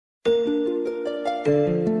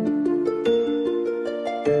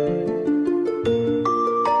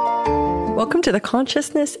Welcome to the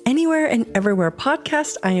Consciousness Anywhere and Everywhere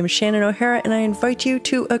podcast. I am Shannon O'Hara, and I invite you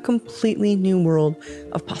to a completely new world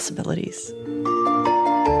of possibilities.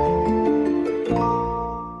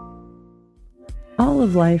 All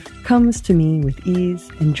of life comes to me with ease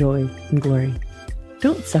and joy and glory.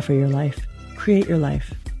 Don't suffer your life. Create your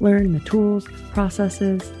life. Learn the tools,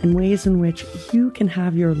 processes, and ways in which you can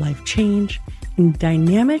have your life change in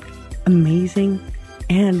dynamic, amazing,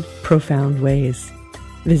 and profound ways.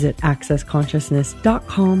 Visit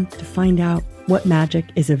accessconsciousness.com to find out what magic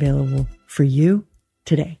is available for you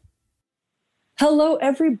today. Hello,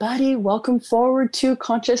 everybody. Welcome forward to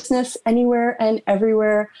Consciousness Anywhere and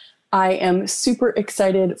Everywhere. I am super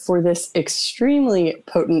excited for this extremely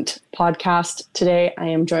potent podcast. Today, I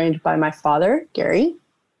am joined by my father, Gary.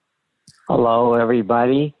 Hello,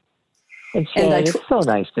 everybody. And Shannon, it's so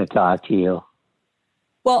nice to talk to you.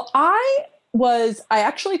 Well, I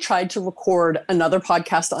actually tried to record another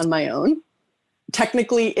podcast on my own.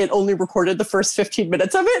 Technically, it only recorded the first 15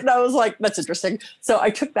 minutes of it. And I was like, that's interesting. So I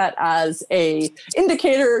took that as a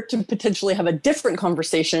indicator to potentially have a different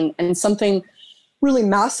conversation, and something really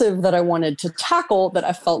massive that I wanted to tackle that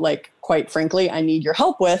I felt like, quite frankly, I need your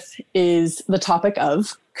help with is the topic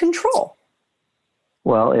of control.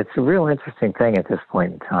 Well, it's a real interesting thing at this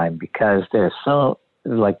point in time because there's the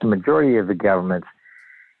majority of the governments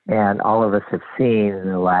and all of us have seen in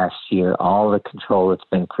the last year all the control that's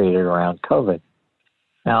been created around COVID.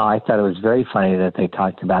 Now, I thought it was very funny that they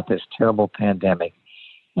talked about this terrible pandemic,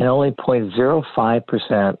 and only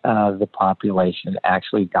 0.05% of the population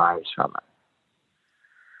actually dies from it.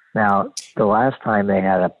 Now, the last time they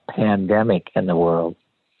had a pandemic in the world,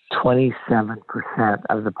 27%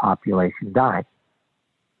 of the population died.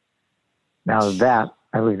 Now, that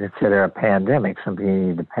I would consider a pandemic, something you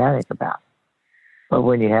need to panic about. But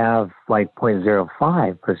when you have like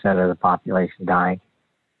 0.05% of the population dying,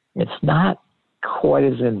 it's not quite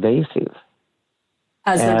as invasive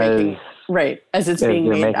as it's being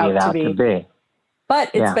made out to be. But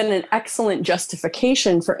it's been an excellent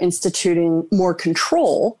justification for instituting more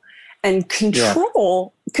control. And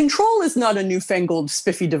control is not a newfangled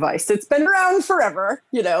spiffy device. It's been around forever.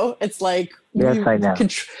 You know, it's like I know.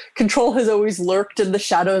 Control has always lurked in the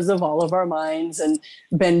shadows of all of our minds and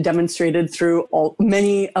been demonstrated through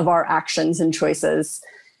many of our actions and choices.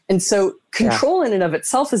 And so control in and of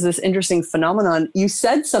itself is this interesting phenomenon. You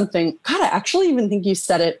said something, God, I actually even think you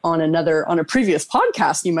said it on a previous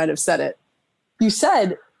podcast. You might have said it. You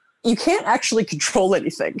said you can't actually control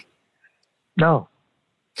anything. No.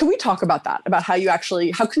 Can we talk about that? About how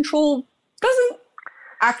control doesn't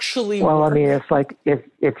actually work? I mean, it's like if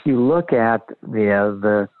you look at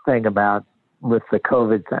the thing about with the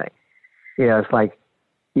COVID thing, it's like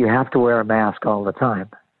you have to wear a mask all the time.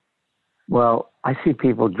 Well, I see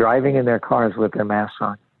people driving in their cars with their masks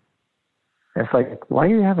on. It's like, why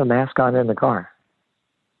do you have a mask on in the car?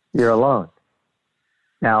 You're alone.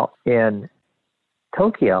 Now, in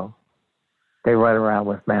Tokyo, they run around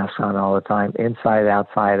with masks on all the time, inside,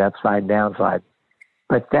 outside, upside, downside.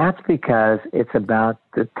 But that's because it's about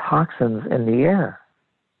the toxins in the air.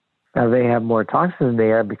 Now, they have more toxins in the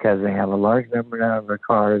air because they have a large number of their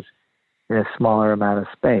cars in a smaller amount of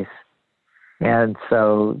space. And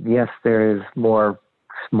so, yes, there is more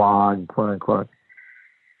smog, quote unquote.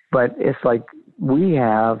 But it's like we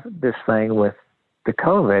have this thing with the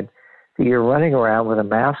COVID that you're running around with a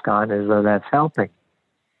mask on as though that's helping.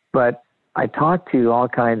 But I talk to all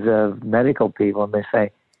kinds of medical people, and they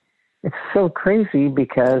say, it's so crazy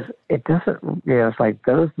because it doesn't, it's like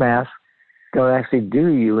those masks don't actually do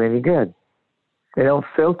you any good. They don't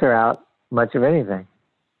filter out much of anything.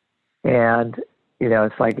 And,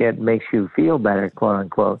 it's like it makes you feel better, quote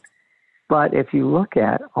unquote. But if you look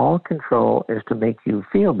at all control is to make you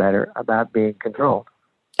feel better about being controlled.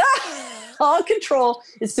 All control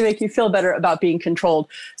is to make you feel better about being controlled.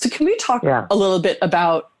 So can we talk a little bit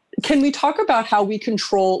about how we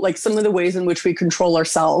control, like some of the ways in which we control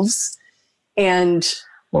ourselves? And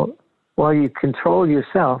well, you control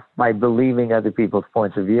yourself by believing other people's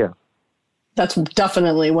points of view. That's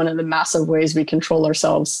definitely one of the massive ways we control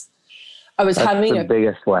ourselves. That's the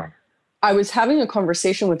biggest way. I was having a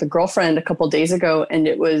conversation with a girlfriend a couple of days ago, and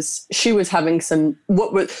she was having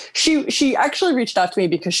she actually reached out to me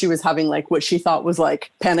because she was having like what she thought was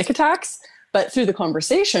like panic attacks. But through the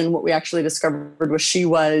conversation, what we actually discovered was she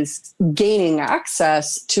was gaining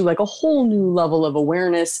access to like a whole new level of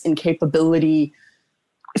awareness and capability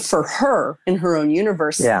for her in her own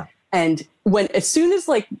universe. Yeah. And as soon as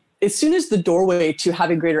the doorway to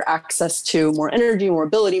having greater access to more energy, more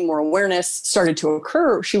ability, more awareness started to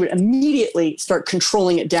occur, she would immediately start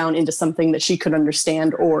controlling it down into something that she could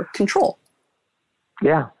understand or control.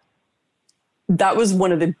 Yeah. that was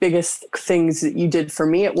one of the biggest things that you did for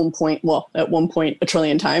me at one point. Well, at one point, a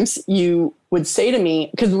trillion times, you would say to me,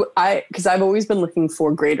 because I've always been looking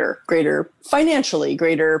for greater financially,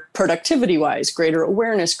 greater productivity wise, greater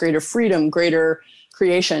awareness, greater freedom, greater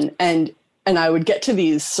creation. And I would get to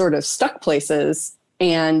these sort of stuck places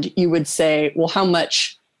and you would say, well, how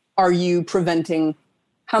much are you preventing?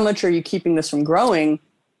 How much are you keeping this from growing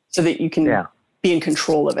so that you can be in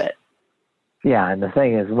control of it? Yeah, and the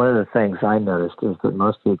thing is, one of the things I noticed is that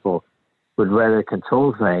most people would rather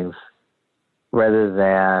control things rather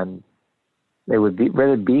than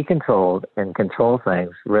rather be controlled and control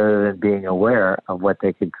things rather than being aware of what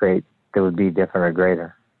they could create that would be different or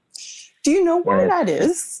greater. Do you know why that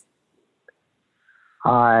is?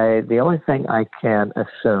 The only thing I can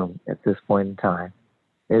assume at this point in time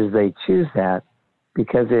is they choose that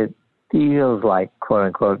because it feels like, quote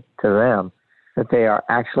unquote, to them, that they are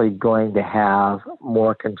actually going to have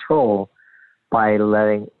more control by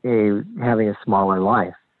having a smaller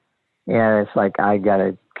life. And it's like, I got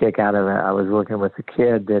a kick out of it. I was working with a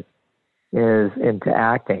kid that is into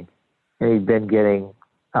acting, and he'd been getting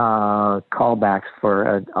callbacks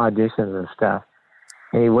for auditions and stuff.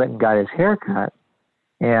 And he went and got his hair cut,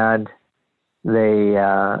 and they,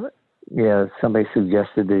 somebody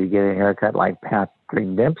suggested that he get a haircut like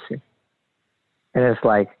Patrick Dempsey. And it's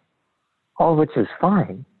like, all of which is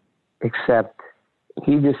fine, except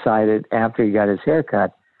he decided after he got his hair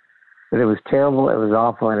cut that it was terrible, it was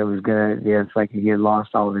awful, and it was it's like he had lost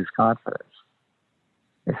all of his confidence.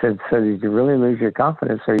 I said, so did you really lose your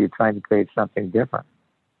confidence, or are you trying to create something different?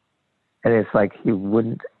 And it's like he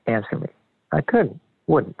wouldn't answer me. I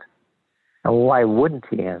wouldn't. And why wouldn't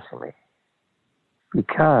he answer me?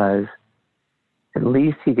 Because at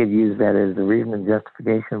least he could use that as the reason and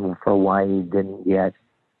justification for why he didn't get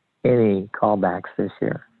any callbacks this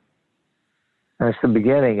year. And it's the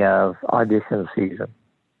beginning of audition season.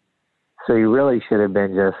 So he really should have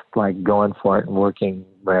been just like going for it and working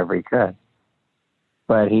wherever he could.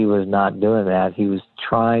 But he was not doing that. He was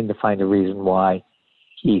trying to find a reason why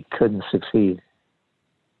he couldn't succeed.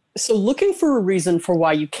 So looking for a reason for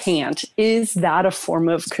why you can't, is that a form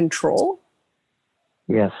of control?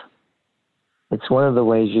 Yes. It's one of the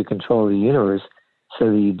ways you control the universe, so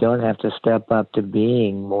that you don't have to step up to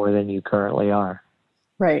being more than you currently are.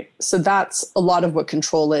 Right. So that's a lot of what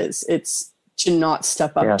control is. It's to not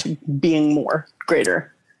step up to being more,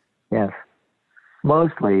 greater. Yes.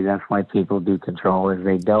 Mostly that's why people do control, is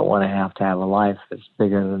they don't want to have a life that's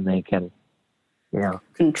bigger than they can,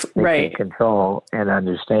 can control and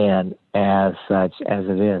understand as such as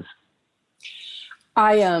it is.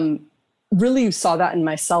 I really saw that in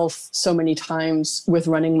myself so many times with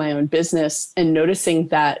running my own business and noticing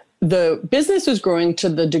that the business was growing to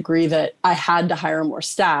the degree that I had to hire more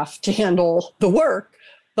staff to handle the work,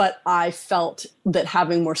 but I felt that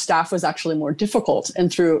having more staff was actually more difficult. And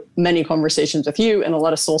through many conversations with you and a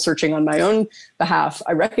lot of soul searching on my own behalf,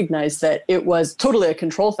 I recognized that it was totally a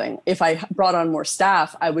control thing. If I brought on more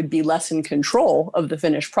staff, I would be less in control of the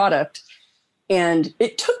finished product. And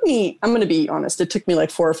it took me, I'm going to be honest, it took me like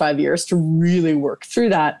 4 or 5 years to really work through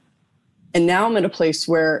that. And now I'm in a place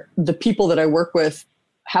where the people that I work with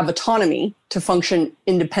have autonomy to function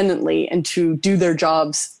independently and to do their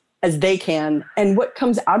jobs as they can. And what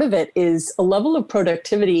comes out of it is a level of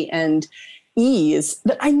productivity and ease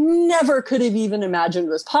that I never could have even imagined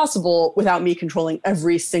was possible without me controlling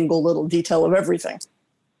every single little detail of everything.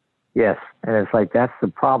 Yes. And it's like, that's the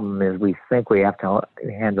problem, is we think we have to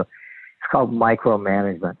handle. It's called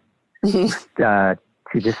micromanagement.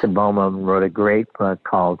 Chidisa Bowman wrote a great book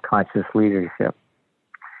called Conscious Leadership.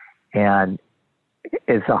 And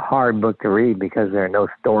it's a hard book to read because there are no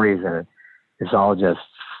stories in it. It's all just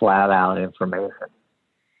flat out information.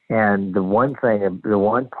 And the one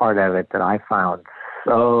part of it that I found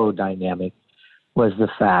so dynamic was the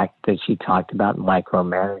fact that she talked about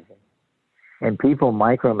micromanaging. And people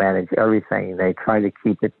micromanage everything. They try to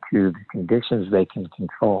keep it to the conditions they can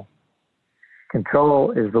control.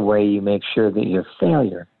 Control is the way you make sure that your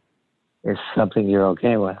failure is something you're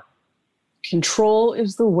okay with. Control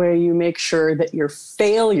is the way you make sure that your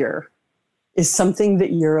failure is something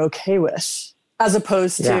that you're okay with, as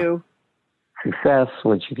opposed to success,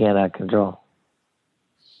 which you cannot control.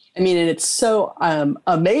 I mean, and it's so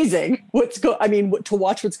amazing to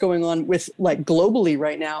watch what's going on with like globally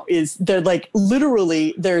right now is they're like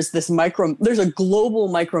literally there's a global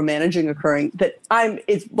micromanaging occurring that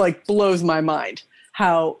it like blows my mind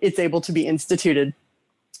how it's able to be instituted.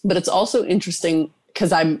 But it's also interesting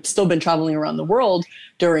because I've still been traveling around the world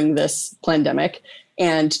during this pandemic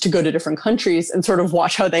and to go to different countries and sort of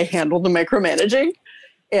watch how they handle the micromanaging.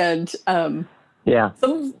 And Yeah.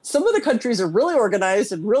 Some of the countries are really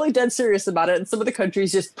organized and really dead serious about it, and some of the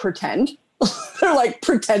countries just pretend. They're like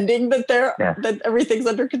pretending that that everything's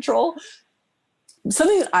under control.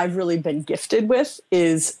 Something that I've really been gifted with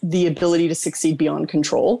is the ability to succeed beyond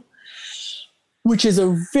control, which is a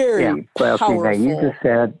very powerful. Now you just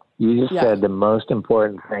said the most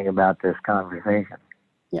important thing about this conversation.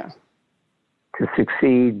 Yeah. To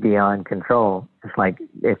succeed beyond control. It's like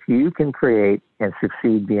if you can create and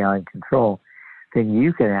succeed beyond control, then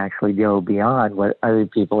you can actually go beyond what other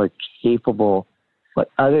people are capable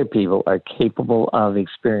of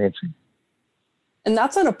experiencing. And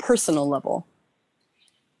that's on a personal level.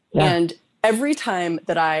 Yeah. And every time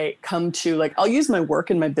that I come to, like, I'll use my work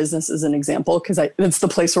and my business as an example, because that's the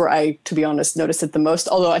place where I, to be honest, notice it the most.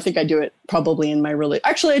 Although I think I do it probably in my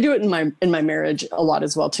actually I do it in my marriage a lot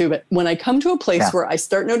as well too. But when I come to a place where I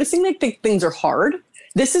start noticing like things are hard,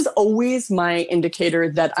 this is always my indicator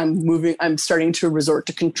that I'm starting to resort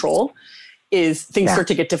to control. Is things start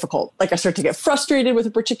to get difficult. Like I start to get frustrated with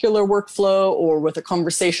a particular workflow or with a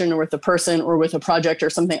conversation or with a person or with a project or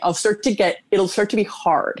something. It'll start to be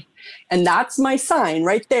hard. And that's my sign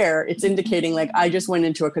right there. It's indicating like I just went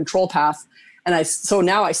into a control path. And so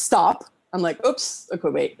now I stop. I'm like, oops, okay,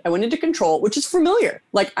 wait. I went into control, which is familiar.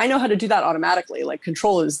 Like I know how to do that automatically. Like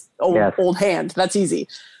control is old hand. That's easy.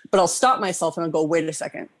 But I'll stop myself and I'll go, wait a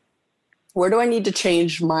second. Where do I need to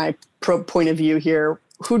change my point of view here?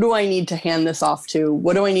 Who do I need to hand this off to?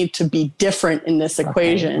 What do I need to be different in this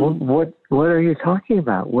equation? What are you talking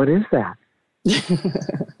about? What is that? It's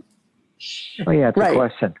a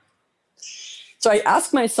question. So I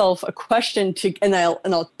ask myself a question and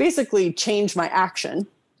I'll basically change my action.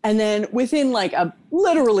 And then within like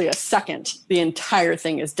literally a second, the entire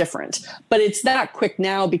thing is different. But it's that quick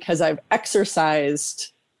now because I've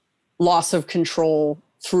exercised loss of control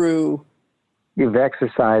through. You've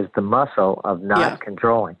exercised the muscle of not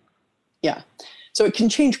controlling. Yeah. So it can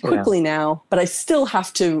change quickly now, but I still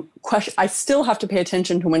have to pay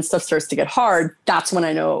attention to when stuff starts to get hard. That's when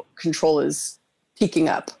I know control is peaking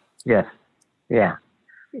up. Yes. Yeah.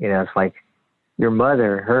 It's like your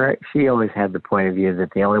mother, she always had the point of view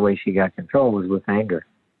that the only way she got control was with anger.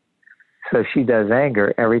 So she does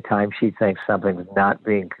anger every time she thinks something's not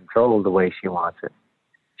being controlled the way she wants it.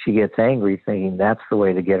 She gets angry thinking that's the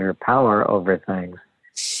way to get her power over things.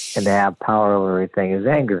 And to have power over everything is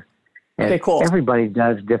anger. And everybody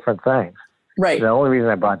does different things. Right. The only reason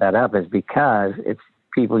I brought that up is because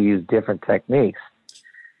people use different techniques.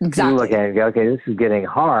 Exactly. You look at it and go, okay, this is getting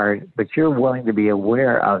hard, but you're willing to be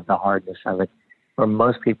aware of the hardness of it, where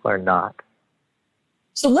most people are not.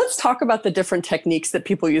 So let's talk about the different techniques that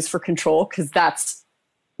people use for control, because that's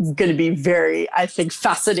going to be very, I think,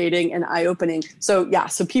 fascinating and eye-opening. So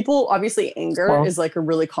people, obviously anger is like a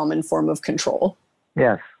really common form of control.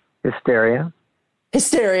 Yes. Hysteria.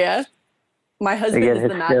 My husband is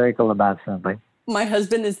hysterical about something. My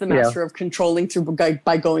husband is the master of controlling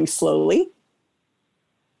by going slowly.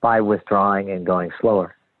 By withdrawing and going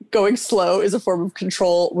slower. Going slow is a form of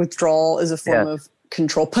control. Withdrawal is a form of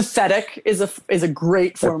control. Pathetic is a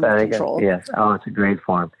great form of control. Yes. Oh, it's a great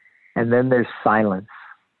form. And then there's silence.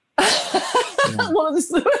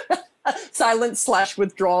 Silence /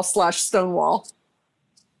 withdrawal / stonewall.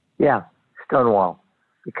 Yeah, stonewall.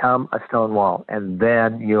 Become a stonewall, and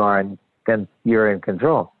then you're in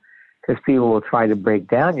control. Because people will try to break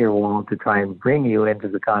down your wall to try and bring you into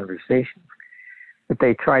the conversation. But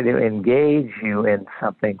they try to engage you in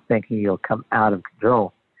something thinking you'll come out of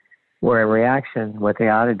control. Where in reaction, what they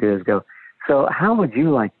ought to do is go, so how would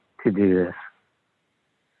you like to do this?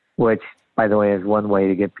 Which, by the way, is one way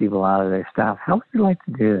to get people out of their stuff. How would you like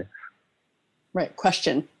to do this? Right.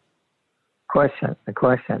 Question. A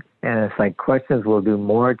question. And it's like questions will do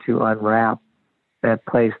more to unwrap that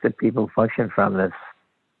place that people function from that's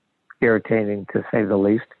irritating, to say the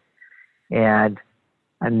least. And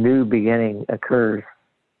a new beginning occurs.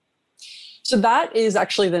 So that is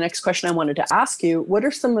actually the next question I wanted to ask you. What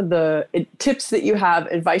are some of the tips that you have,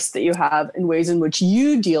 advice that you have, and ways in which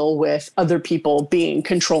you deal with other people being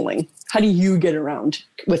controlling? How do you get around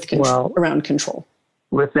around control?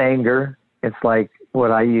 With anger, it's like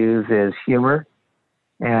what I use is humor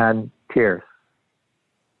and tears.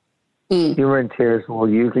 Humor and tears will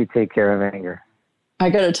usually take care of anger. I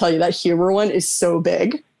got to tell you, that humor one is so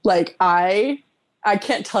big. Like I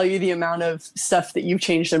can't tell you the amount of stuff that you've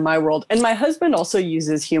changed in my world. And my husband also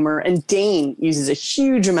uses humor, and Dane uses a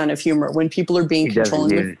huge amount of humor when people are being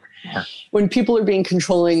controlling. When people are being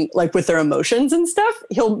controlling, like with their emotions and stuff,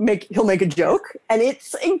 he'll make a joke, and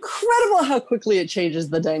it's incredible how quickly it changes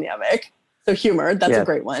the dynamic. So humor, that's a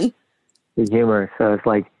great one. The humor. So it's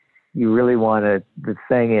like you really want to, the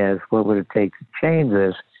thing is, what would it take to change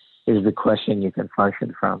this is the question you can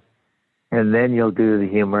function from. And then you'll do the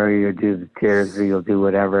humor, you'll do the tears, or you'll do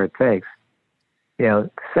whatever it takes. You know,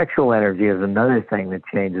 sexual energy is another thing that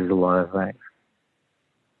changes a lot of things.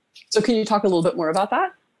 So can you talk a little bit more about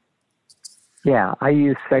that? Yeah, I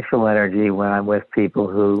use sexual energy when I'm with people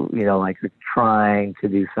who, you know, like are trying to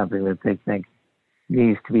do something that they think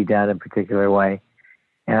needs to be done in a particular way.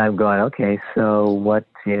 And I'm going, okay, so what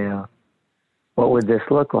would this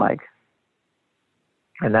look like?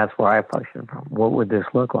 And that's where I function from. What would this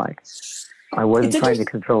look like? I wasn't trying to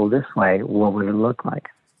control this way. What would it look like?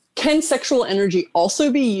 Can sexual energy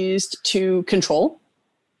also be used to control?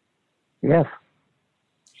 Yes.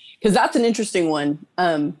 Because that's an interesting one.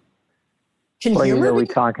 We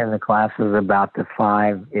talk in the classes about the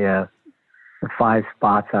five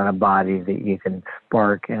spots on a body that you can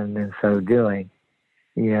spark, and in so doing,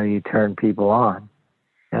 you know, you turn people on.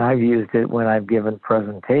 And I've used it when I've given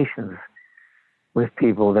presentations with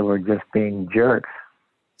people that were just being jerks.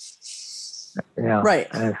 You know, right.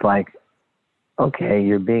 And it's like, okay,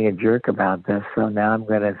 you're being a jerk about this, so now I'm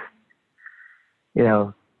going to, you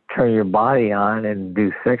know, turn your body on and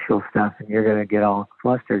do sexual stuff, and you're going to get all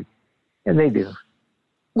flustered. And they do.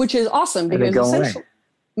 Which is awesome, because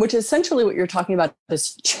essentially what you're talking about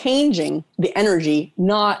is changing the energy,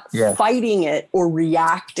 not fighting it or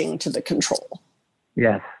reacting to the control.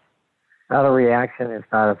 Yes. Not a reaction. It's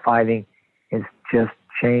not a fighting. It's just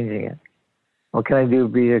changing it. What can I do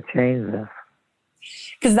to change this?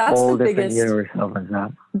 Because that's whole the different biggest universe opens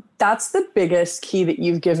up. That's the biggest key that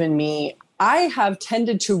you've given me. I have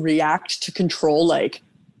tended to react to control like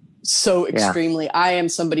so extremely. I am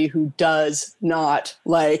somebody who does not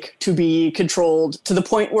like to be controlled, to the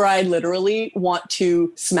point where I literally want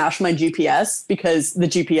to smash my GPS because the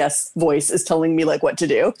GPS voice is telling me like what to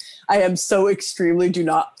do. I am so extremely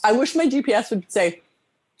I wish my GPS would say,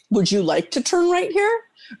 would you like to turn right here?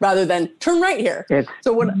 Rather than turn right here. It's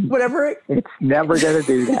never going to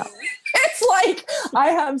do that. It's like I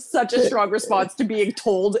have such a strong response to being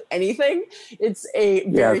told anything. It's a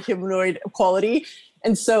very humanoid quality.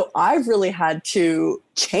 And so I've really had to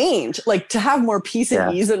change, like to have more peace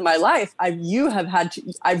and ease in my life. I've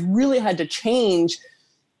really had to change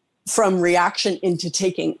from reaction into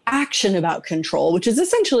taking action about control, which is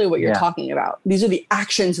essentially what you're talking about. These are the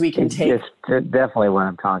actions we can take. It's definitely what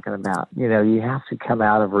I'm talking about. You know, you have to come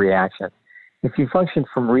out of reaction. If you function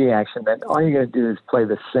from reaction, then all you're going to do is play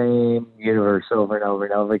the same universe over and over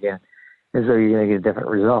and over again, as though you're going to get a different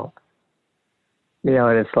result. You know,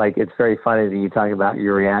 and it's like, it's very funny that you talk about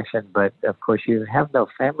your reaction, but of course you have no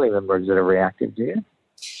family members that are reactive, do you?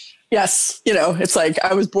 Yes. You know, it's like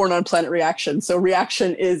I was born on planet reaction. So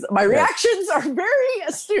reactions are very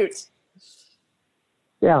astute.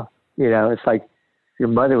 Yeah. You know, it's like your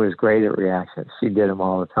mother was great at reactions. She did them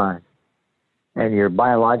all the time. And your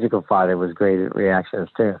biological father was great at reactions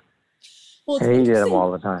too. Well, and he did them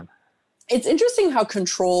all the time. It's interesting how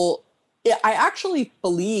control, I actually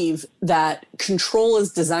believe that control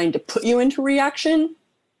is designed to put you into reaction,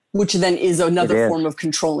 which then is another form of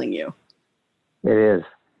controlling you. It is.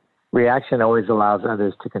 Reaction always allows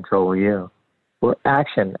others to control you, where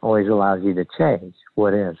action always allows you to change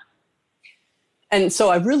what is. And so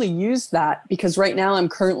I've really used that because right now I'm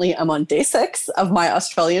on day 6 of my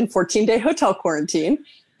Australian 14-day hotel quarantine.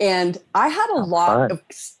 And I had a lot.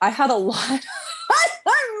 I'm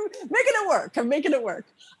making it work.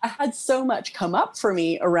 I had so much come up for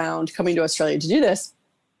me around coming to Australia to do this.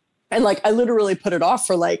 And like, I literally put it off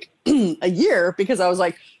for like a year because I was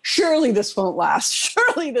like, surely this won't last.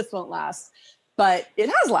 But it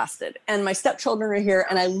has lasted. And my stepchildren are here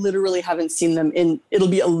and I literally haven't seen them it'll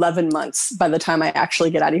be 11 months by the time I actually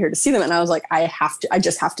get out of here to see them. And I was like, I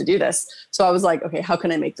just have to do this. So I was like, okay, how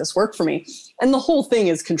can I make this work for me? And the whole thing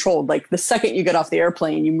is controlled. Like the second you get off the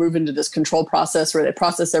airplane, you move into this control process where they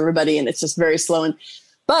process everybody and it's just very slow.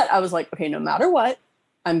 But I was like, okay, no matter what,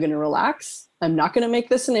 I'm going to relax. I'm not going to make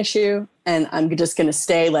this an issue. And I'm just going to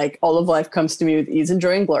stay like all of life comes to me with ease and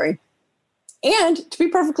joy and glory. And to be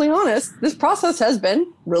perfectly honest, this process has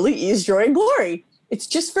been really ease, joy, and glory. It's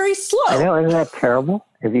just very slow. I know, isn't that terrible?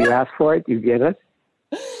 If you ask for it, you get it.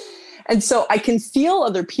 And so I can feel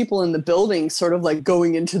other people in the building sort of like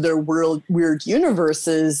going into their weird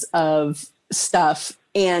universes of stuff.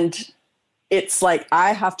 And it's like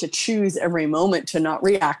I have to choose every moment to not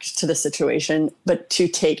react to the situation, but to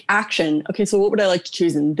take action. Okay, so what would I like to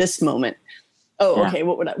choose in this moment? Oh, okay,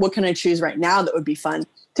 what can I choose right now that would be fun?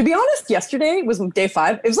 To be honest, yesterday was day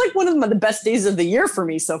 5. It was like one of the best days of the year for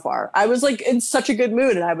me so far. I was like in such a good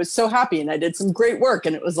mood and I was so happy and I did some great work.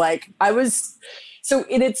 And it was like, So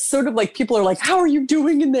it's sort of like people are like, how are you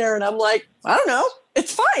doing in there? And I'm like, I don't know.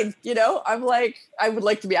 It's fine. I'm like, I would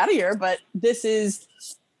like to be out of here, but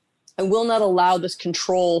I will not allow this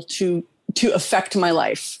control to affect my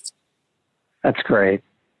life. That's great.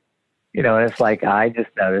 And it's like, I just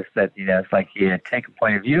noticed that, it's like you take a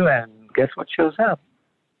point of view and guess what shows up?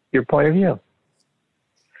 Your point of view.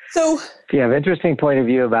 So if you have an interesting point of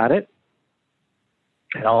view about it,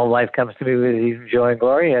 and all life comes to me with ease, joy, and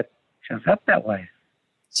glory, it shows up that way.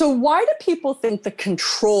 So why do people think the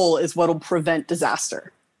control is what will prevent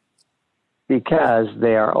disaster? Because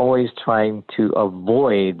they are always trying to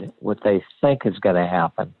avoid what they think is going to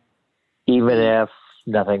happen, even if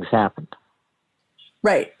nothing's happened.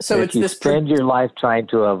 Right. So if it's you this. spend your life trying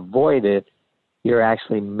to avoid it, you're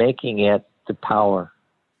actually making it the power.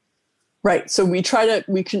 Right. So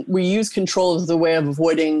we use control as the way of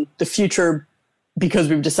avoiding the future because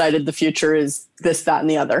we've decided the future is this, that, and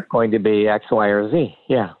the other. Going to be X, Y, or Z.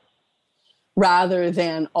 Yeah. Rather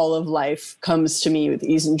than all of life comes to me with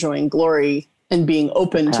ease and joy and glory and being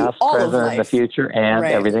open Past, to all present, of life. the future, and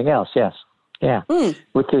everything else. Yes. Yeah.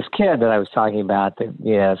 With this kid that I was talking about,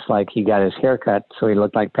 it's like he got his hair cut, so he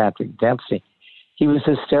looked like Patrick Dempsey. He was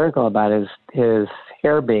hysterical about his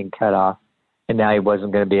hair being cut off, and now he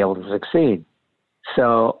wasn't going to be able to succeed.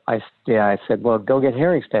 So I said, well, go get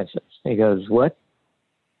hair extensions. He goes, what?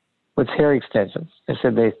 What's hair extensions? I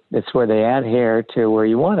said, it's where they add hair to where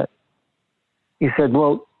you want it. He said,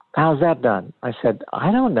 well, how's that done? I said,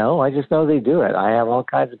 I don't know. I just know they do it. I have all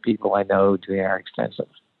kinds of people I know who do hair extensions.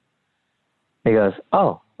 He goes,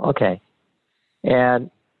 oh, okay. And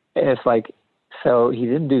it's like, so he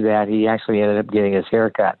didn't do that. He actually ended up getting his hair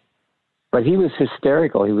cut. But he was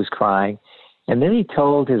hysterical. He was crying. And then he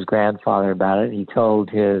told his grandfather about it. He told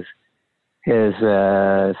his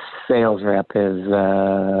sales rep, his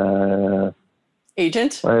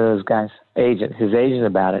agent. One of those guys, his agent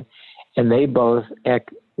about it. And they both,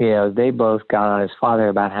 got on his father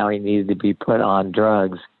about how he needed to be put on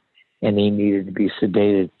drugs and he needed to be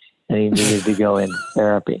sedated and he needed to go into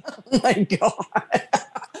therapy. Oh my God.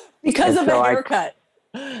 Because of a haircut.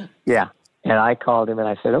 Yeah. And I called him and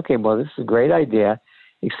I said, okay, well, this is a great idea.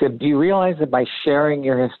 Except, do you realize that by sharing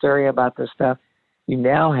your hysteria about this stuff, you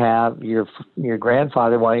now have your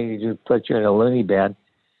grandfather wanting you to put you in a loony bin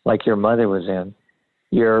like your mother was in.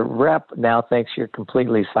 Your rep now thinks you're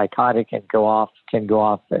completely psychotic and can go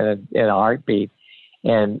off in a heartbeat.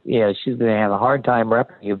 And, she's going to have a hard time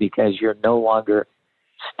repping you because you're no longer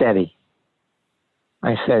steady.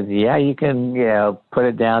 I said, yeah, you can, put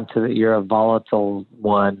it down to that you're a volatile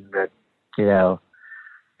one, that,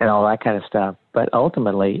 and all that kind of stuff. But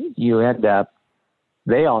ultimately, you end up,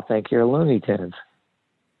 they all think you're Looney Tunes.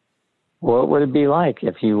 What would it be like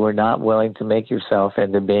if you were not willing to make yourself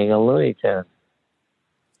into being a Looney Tune?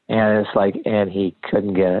 And it's like, and he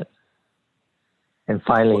couldn't get it. And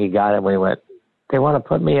finally he got it when he went, they want to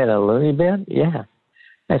put me in a loony bin? Yeah.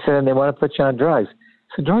 I said, and they want to put you on drugs.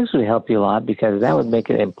 So drugs would help you a lot because that would make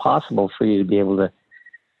it impossible for you to be able to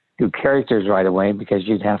do characters right away because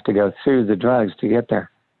you'd have to go through the drugs to get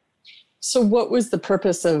there. So what was the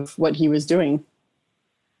purpose of what he was doing?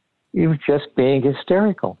 He was just being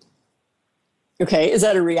hysterical. Okay. Is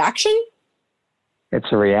that a reaction? It's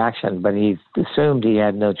a reaction, but he assumed he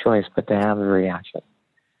had no choice but to have a reaction.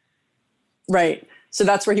 Right. So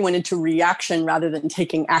that's where he went into reaction rather than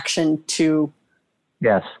taking action to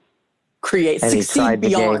create, and succeed he tried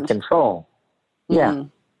beyond. to gain control. Yeah.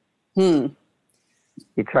 He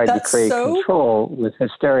tried to create control with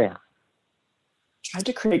hysteria. Tried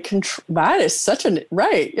to create control. That is such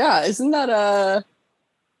right. Yeah. Isn't that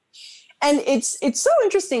and it's so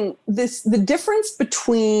interesting, the difference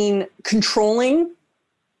between controlling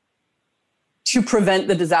to prevent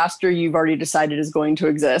the disaster you've already decided is going to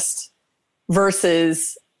exist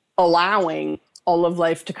versus allowing all of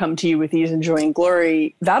life to come to you with ease and joy and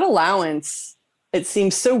glory. That allowance, it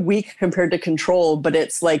seems so weak compared to control, but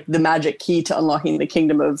it's like the magic key to unlocking the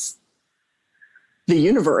kingdom of the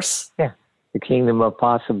universe. Yeah, the kingdom of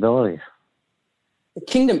possibilities. The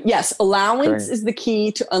kingdom, yes, allowance Correct. is the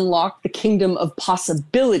key to unlock the kingdom of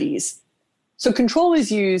possibilities. So control is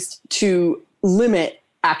used to limit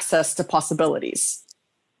access to possibilities.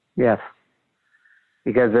 Yes,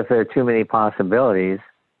 because if there are too many possibilities,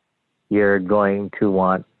 you're going to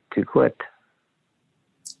want to quit.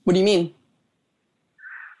 What do you mean?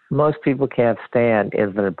 Most people can't stand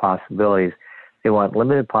infinite possibilities. They want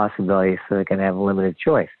limited possibilities so they can have limited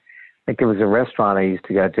choice. Like there was a restaurant I used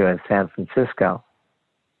to go to in San Francisco.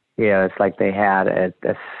 It's like they had a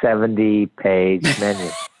 70-page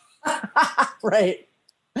menu. Right.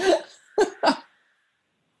 And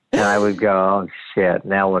I would go, oh, shit,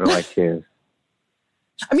 now what do I choose?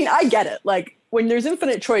 I mean, I get it. Like when there's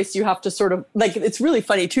infinite choice, you have to sort of like, it's really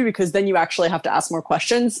funny too, because then you actually have to ask more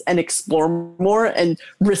questions and explore more and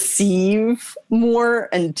receive more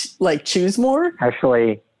and like choose more.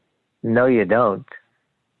 Actually, no, you don't.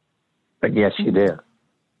 But yes, you do.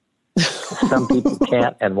 Some people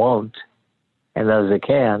can't and won't. And those that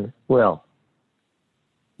can will.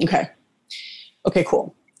 Okay. Okay,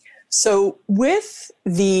 cool. So with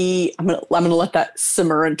I'm gonna let that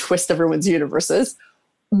simmer and twist everyone's universes.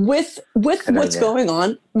 With what's going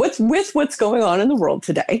on, with what's going on in the world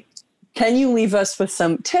today, can you leave us with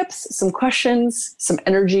some tips, some questions, some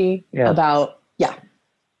energy about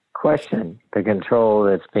question the control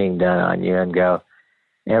that's being done on you and go,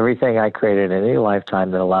 everything I created in any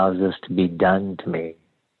lifetime that allows this to be done to me.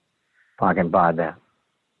 Fucking bod that.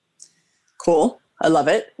 Cool. I love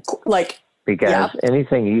it. Like, because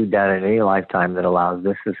anything you've done in any lifetime that allows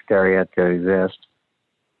this hysteria to exist,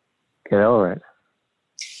 get over it.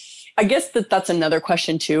 I guess that's another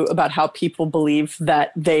question too about how people believe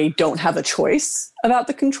that they don't have a choice about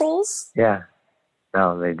the controls. Yeah.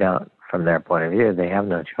 No, they don't. From their point of view, they have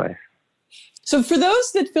no choice. So for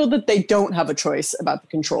those that feel that they don't have a choice about the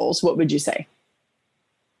controls, what would you say?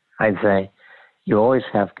 I'd say you always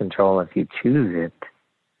have control if you choose it,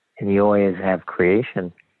 and you always have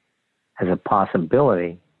creation as a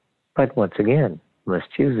possibility. But once again, you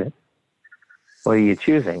must choose it. What are you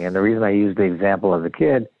choosing? And the reason I used the example of the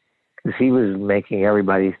kid is he was making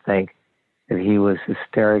everybody think that he was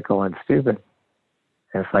hysterical and stupid.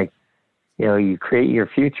 And it's like, you create your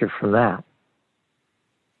future from that.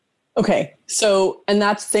 Okay. So, and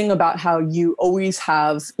that's the thing about how you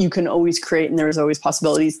can always create and there's always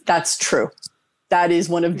possibilities. That's true. That is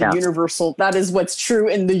one of the universal, that is what's true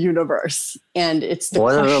in the universe. And it's the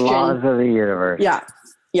question. One of the laws of the universe. Yeah.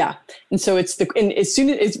 Yeah. And so and as soon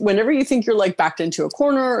as whenever you think you're like backed into a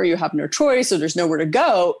corner or you have no choice or there's nowhere to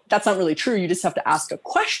go, that's not really true. You just have to ask a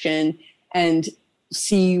question and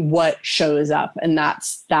see what shows up. And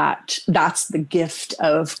that's the gift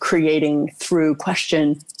of creating through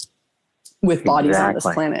question with bodies on this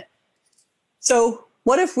planet. So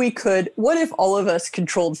what if all of us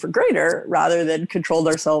controlled for greater rather than controlled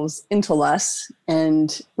ourselves into less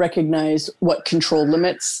and recognized what control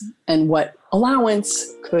limits and what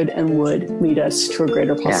allowance could and would lead us to a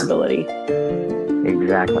greater possibility?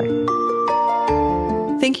 Exactly.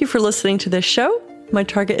 Thank you for listening to this show. My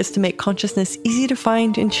target is to make consciousness easy to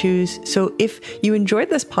find and choose. So if you enjoyed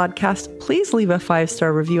this podcast, please leave a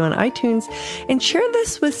 5-star review on iTunes and share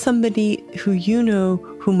this with somebody who you know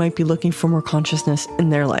who might be looking for more consciousness in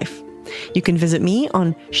their life. You can visit me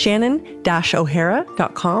on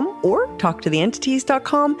shannon-o'hara.com or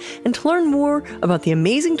talktotheentities.com. And to learn more about the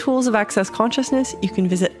amazing tools of Access Consciousness, you can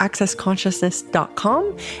visit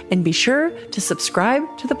accessconsciousness.com and be sure to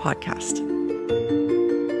subscribe to the podcast.